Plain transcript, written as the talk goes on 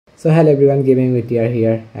So hello everyone, Gaming with TR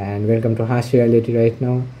here and welcome to Harsh Reality right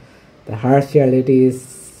now. The harsh reality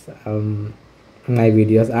is my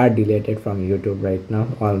videos are deleted from YouTube right now.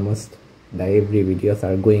 Almost every videos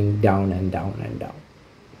are going down and down and down.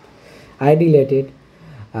 I deleted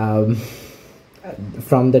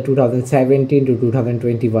from the 2017 to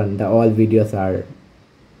 2021 the all videos are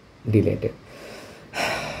deleted.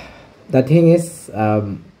 The thing is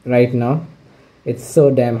right now it's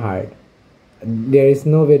so damn hard. There is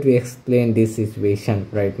no way to explain this situation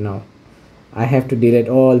right now. I have to delete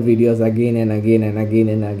all videos again and again and again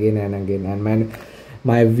and again and again, and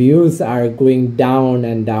my views are going down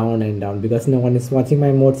and down and down because no one is watching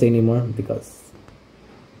my mods anymore, because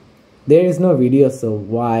there is no video, so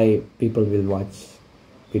why people will watch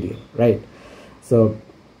video, right? So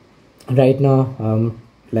right now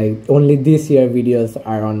like only this year videos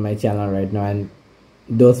are on my channel right now, and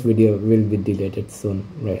those videos will be deleted soon,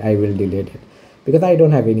 right? I will delete it because I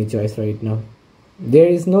don't have any choice right now. There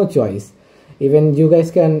is no choice. Even you guys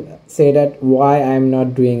can say that why I'm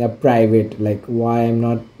not doing a private, like why I'm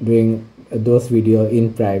not doing those video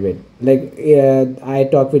in private. Like I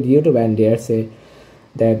talk with YouTube and they say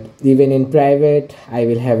that even in private I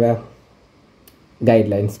will have a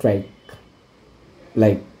guideline strike.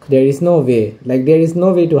 Like there is no way, like there is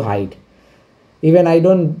no way to hide. Even I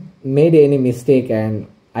don't made any mistake and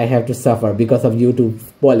I have to suffer because of YouTube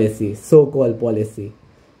policy, so-called policy.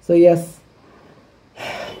 So yes,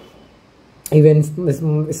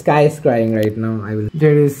 even sky is crying right now.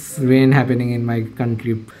 There is rain happening in my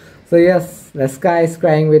country. So yes, the sky is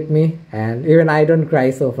crying with me, and even I don't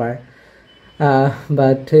cry so far.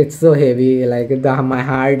 But it's so heavy, like my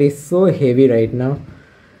heart is so heavy right now.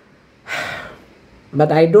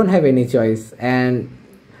 But I don't have any choice. And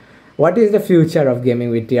what is the future of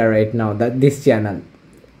Gaming with TR right now, this channel?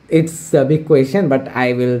 It's a big question, but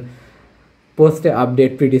I will post an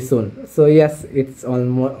update pretty soon. So yes, it's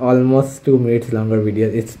almost 2 minutes longer video.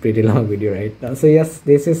 It's pretty long video right now. So yes,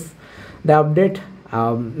 this is the update.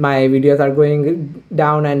 My videos are going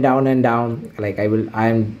down and down and down. Like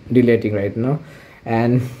I'm deleting right now.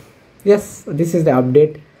 And yes, this is the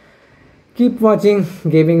update. Keep watching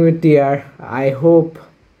Gaming with TR. I hope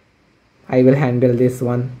I will handle this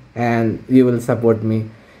one and you will support me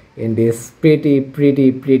in this pretty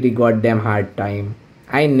goddamn hard time.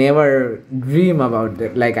 I never dream about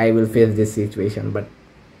it, like I will face this situation, but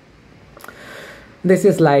this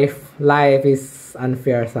is life. Life is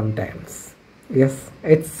unfair sometimes. Yes,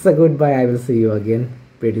 it's a goodbye. I will see you again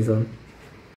pretty soon.